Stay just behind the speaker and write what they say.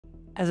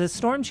As a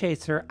storm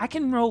chaser, I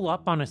can roll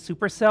up on a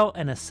supercell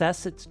and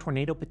assess its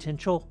tornado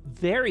potential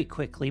very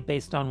quickly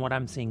based on what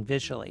I'm seeing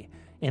visually.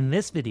 In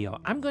this video,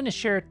 I'm going to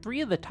share 3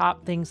 of the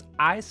top things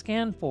I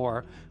scan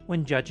for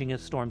when judging a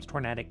storm's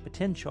tornadic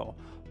potential,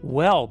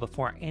 well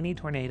before any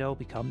tornado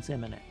becomes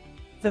imminent.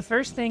 The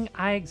first thing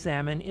I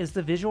examine is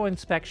the visual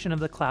inspection of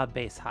the cloud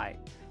base height.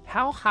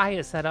 How high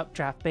is that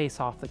updraft base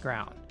off the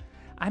ground?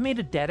 I made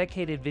a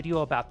dedicated video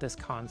about this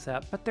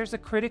concept, but there's a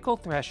critical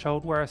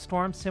threshold where a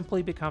storm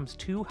simply becomes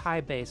too high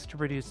base to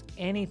produce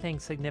anything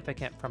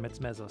significant from its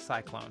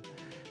mesocyclone.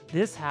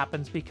 This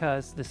happens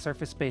because the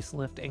surface-based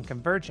lift and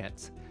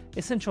convergence,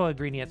 essential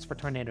ingredients for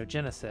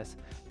tornadogenesis,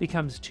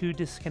 becomes too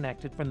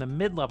disconnected from the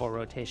mid-level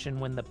rotation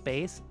when the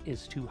base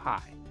is too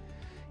high.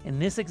 In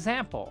this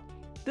example,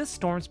 this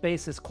storm's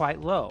base is quite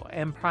low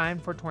and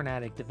primed for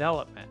tornadic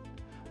development.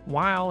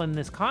 While in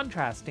this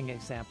contrasting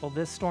example,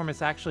 this storm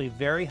is actually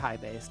very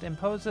high-based and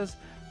poses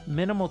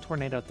minimal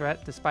tornado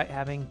threat despite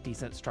having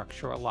decent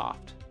structure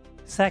aloft.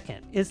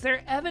 Second, is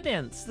there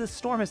evidence this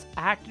storm is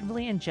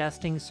actively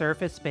ingesting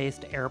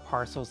surface-based air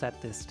parcels at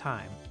this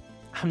time?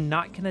 I'm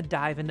not going to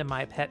dive into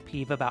my pet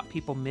peeve about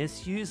people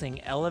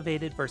misusing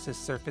elevated versus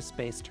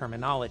surface-based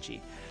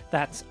terminology.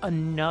 That's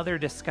another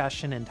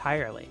discussion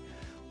entirely.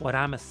 What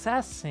I'm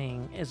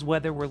assessing is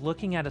whether we're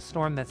looking at a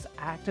storm that's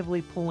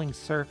actively pulling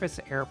surface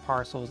air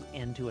parcels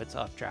into its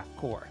updraft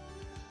core.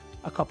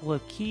 A couple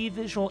of key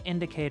visual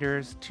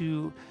indicators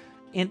to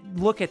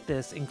look at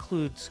this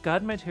include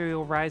scud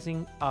material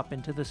rising up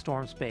into the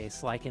storm's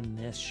base, like in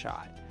this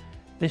shot.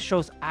 This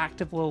shows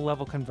active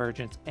low-level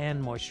convergence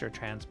and moisture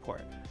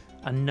transport.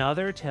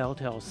 Another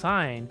telltale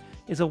sign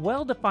is a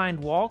well-defined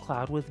wall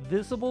cloud with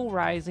visible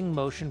rising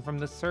motion from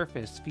the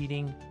surface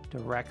feeding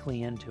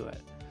directly into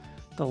it.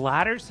 The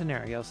latter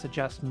scenario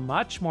suggests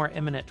much more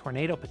imminent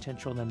tornado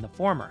potential than the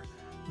former,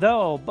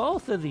 though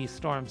both of these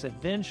storms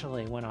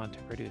eventually went on to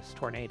produce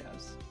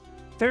tornadoes.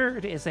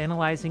 Third is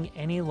analyzing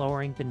any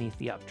lowering beneath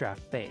the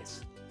updraft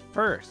base.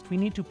 First, we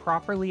need to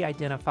properly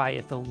identify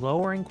if the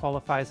lowering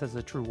qualifies as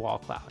a true wall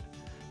cloud.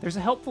 There's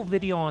a helpful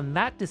video on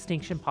that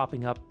distinction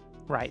popping up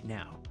right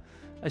now.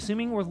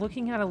 Assuming we're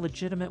looking at a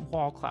legitimate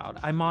wall cloud,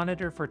 I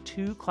monitor for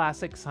 2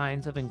 classic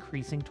signs of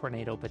increasing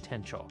tornado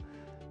potential.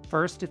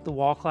 First, if the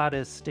wall cloud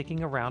is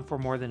sticking around for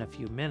more than a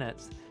few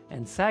minutes,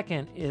 and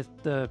second, if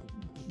the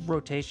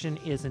rotation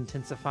is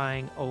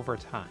intensifying over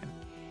time.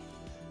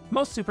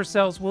 Most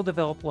supercells will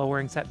develop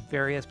lowerings at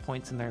various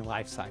points in their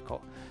life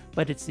cycle,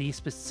 but it's these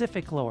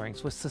specific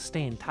lowerings with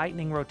sustained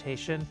tightening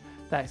rotation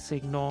that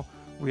signal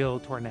real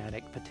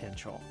tornadic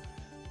potential.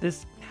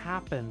 This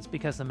happens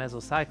because the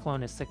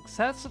mesocyclone is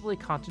successively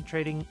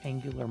concentrating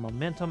angular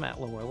momentum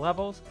at lower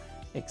levels,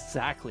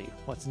 exactly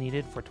what's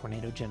needed for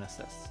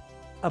tornadogenesis.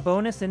 A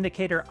bonus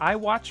indicator I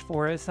watch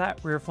for is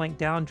that rear flank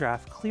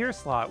downdraft clear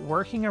slot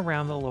working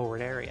around the lowered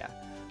area.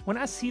 When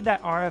I see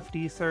that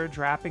RFD surge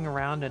wrapping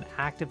around an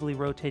actively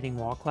rotating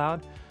wall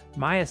cloud,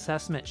 my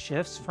assessment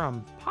shifts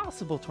from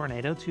possible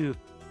tornado to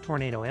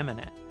tornado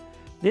imminent.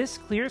 This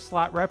clear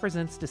slot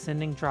represents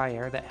descending dry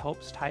air that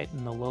helps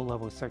tighten the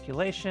low-level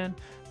circulation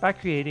by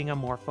creating a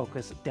more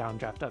focused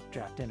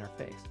downdraft-updraft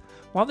interface.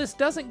 While this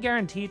doesn't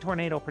guarantee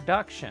tornado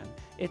production,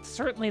 it's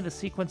certainly the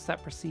sequence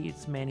that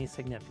precedes many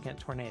significant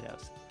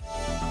tornadoes.